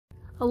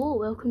Hello,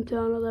 welcome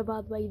to another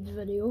Bad Vibes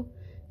video.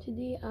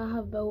 Today I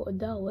have built a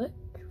dalek,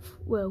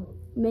 well,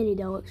 many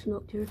daleks,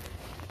 not two.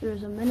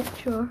 There's a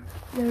miniature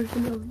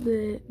version of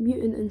the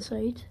mutant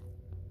inside.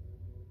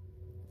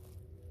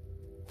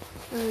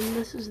 And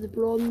this is the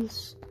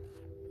bronze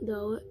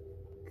dalek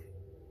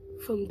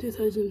from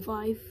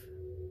 2005.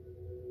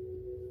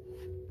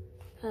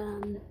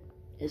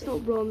 It's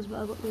not bronze, but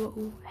I've got the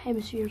little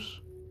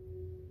hemispheres.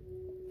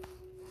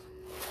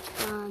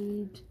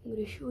 And I'm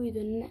going to show you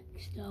the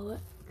next dalek.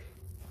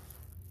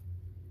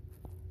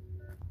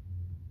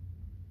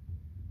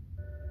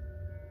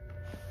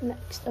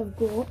 Next I've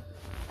got,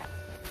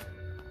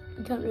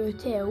 you can't really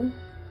tell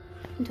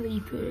until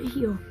you put it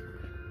here,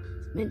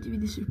 it's meant to be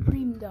the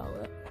Supreme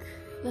Dalek,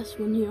 this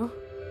one here.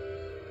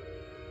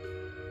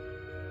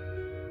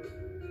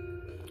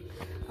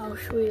 I'll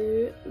show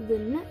you the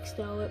next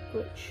Dalek,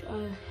 which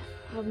I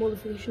have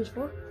modifications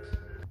for.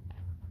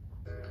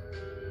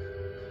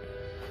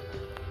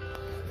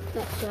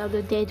 That's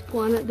the Dead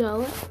Planet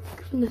Dalek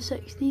from the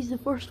 60s, the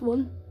first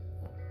one.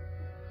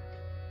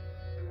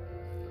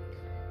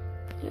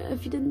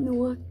 If you didn't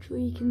know,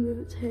 actually you can move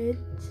its head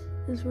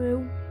as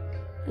well,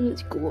 and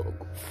it's got a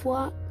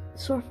flat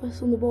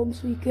surface on the bottom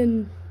so you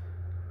can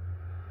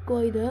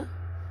glide it,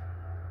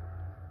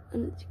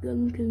 and its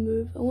gun can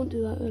move. I won't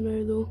do that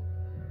now though,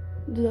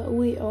 I'll do that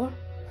later.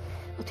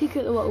 I'll take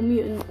out the little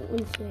mutant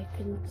 1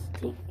 second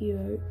to take you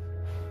out,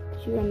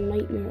 because you're a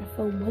nightmare to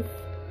film with.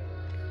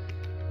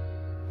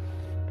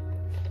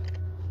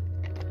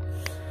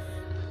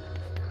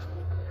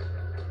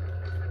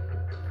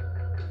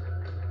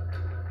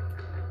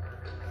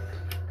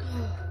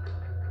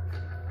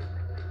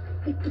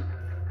 Put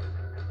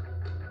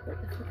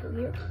the photo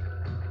here.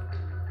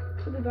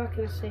 I'll be back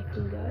in a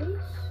second,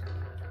 guys.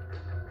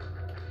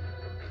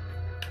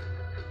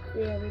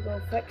 There we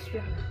go,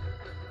 fixture.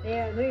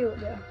 There you look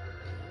better.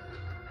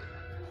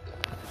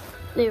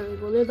 There we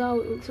go, there that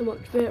looks so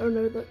much better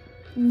now that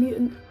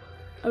mutant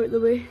out of the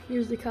way.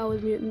 Here's the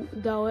coward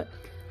mutant Dalek.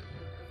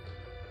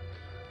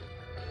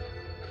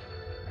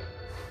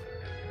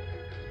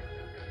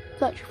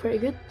 It's actually pretty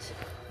good.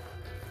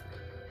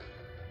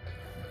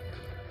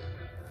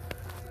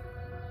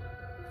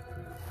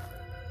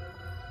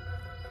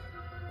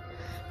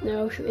 Now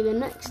I'll show you the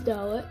next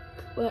Dalek,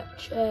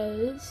 which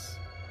is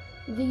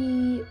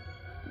the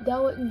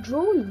Dalek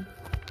drone.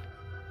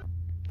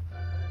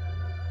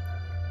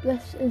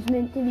 This is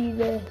meant to be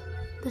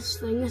this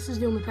thing. This is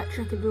the only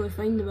picture I could really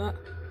find of it.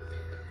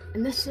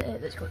 And this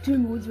it's got two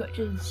modes, which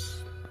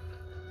is,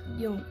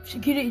 you know,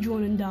 security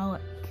drone and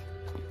Dalek.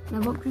 And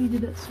I've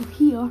upgraded it so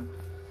here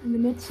in the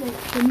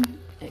midsection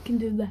it can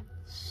do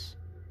this,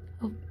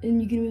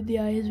 and you can move the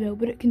eye as well,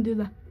 but it can do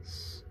this.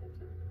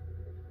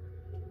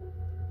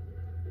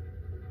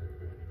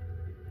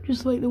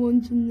 Just like the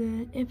ones in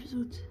the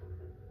episode.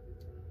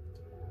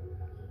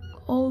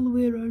 All the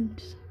way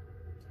around.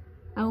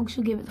 I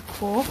also gave it the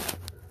claw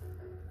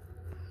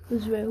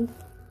as well.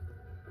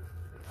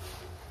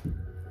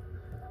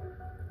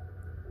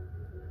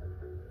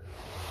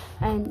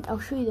 And I'll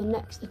show you the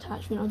next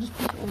attachment. I'll just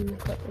put it on the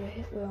clip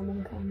right while I'm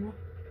on camera.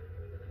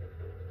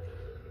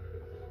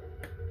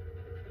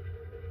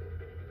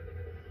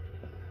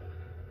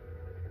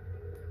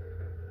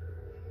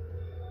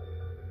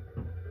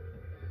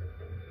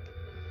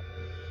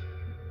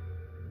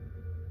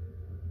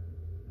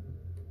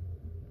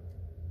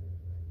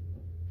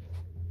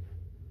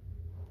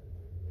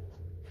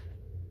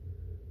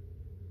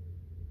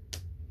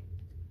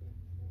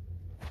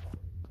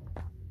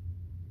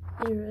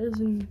 There it is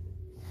in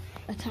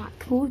attack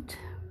mode.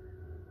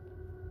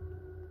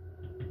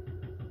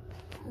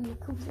 And the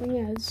cool thing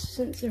is,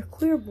 since they're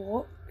clear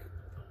block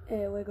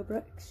Lego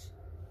bricks,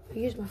 I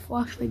use my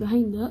flashlight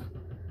behind it.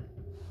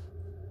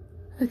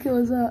 How cool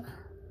is that?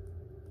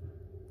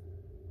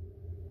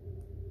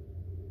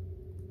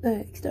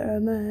 Next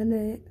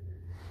minute.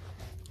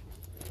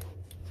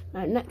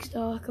 Right, next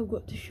arc I've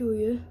got to show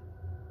you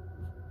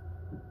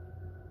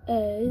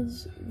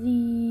is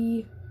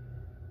the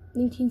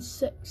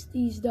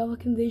 1960s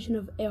Dalek Invasion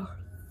of Earth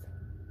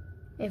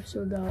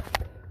episode Dalek.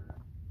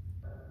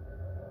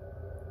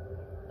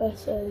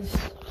 This is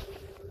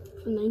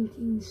from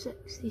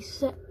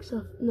 1966,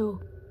 no,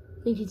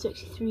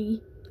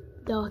 1963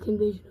 Dalek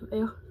Invasion of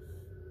Earth.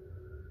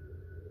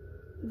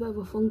 A bit of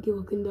a funky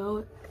looking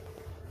Dalek.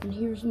 And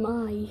here's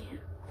my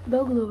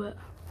build of it.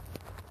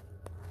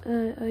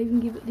 I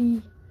even gave it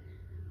the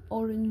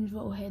orange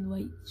little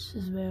headlights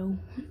as well,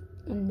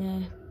 and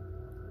the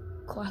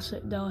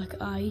classic Dalek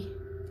eye.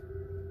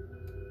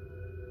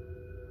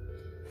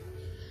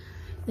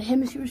 The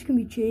hemispheres can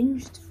be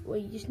changed. Well,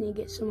 you just need to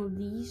get some of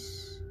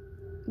these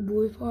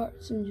blue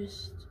parts and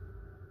just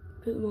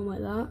put them on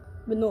like that,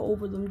 but not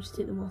over them, just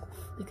take them off.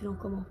 They can all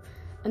come off.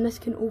 And this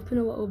can open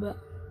a little bit.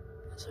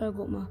 That's how I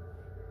got my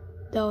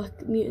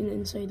Dalek mutant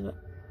inside of it.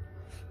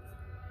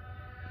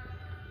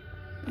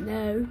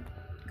 Now,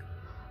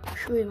 I'll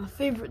show you my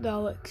favourite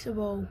Daleks of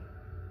all.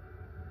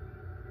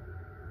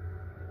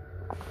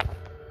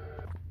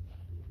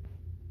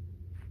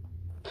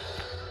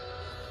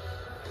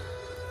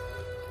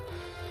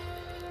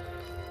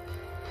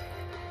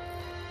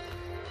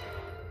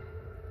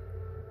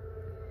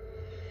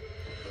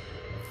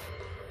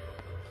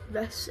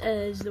 This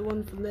is the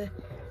one from the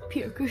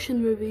Peter Cushing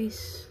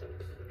movies.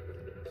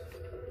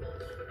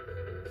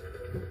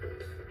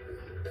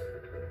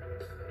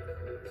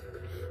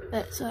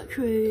 It's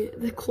actually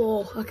the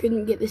claw. I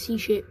couldn't get the C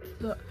shape,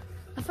 but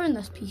I found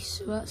this piece,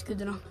 so that's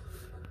good enough.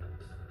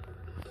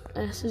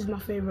 This is my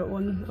favourite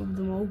one of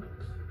them all.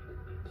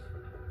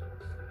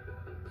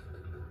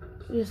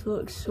 It just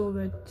looks so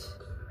good.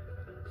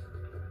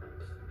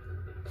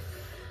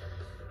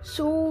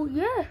 So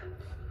yeah,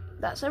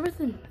 that's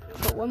everything.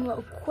 I've got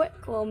one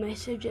quick little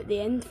message at the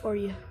end for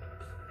you.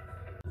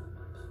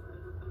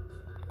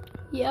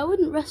 Yeah, I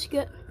wouldn't risk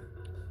it.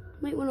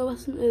 Might want to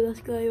listen to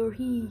this guy, or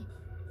he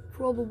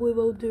probably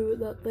will do what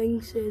that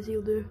thing says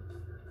he'll do.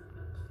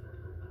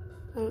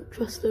 I don't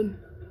trust him.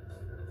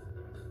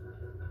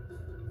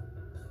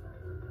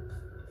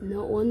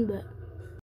 Not one bit.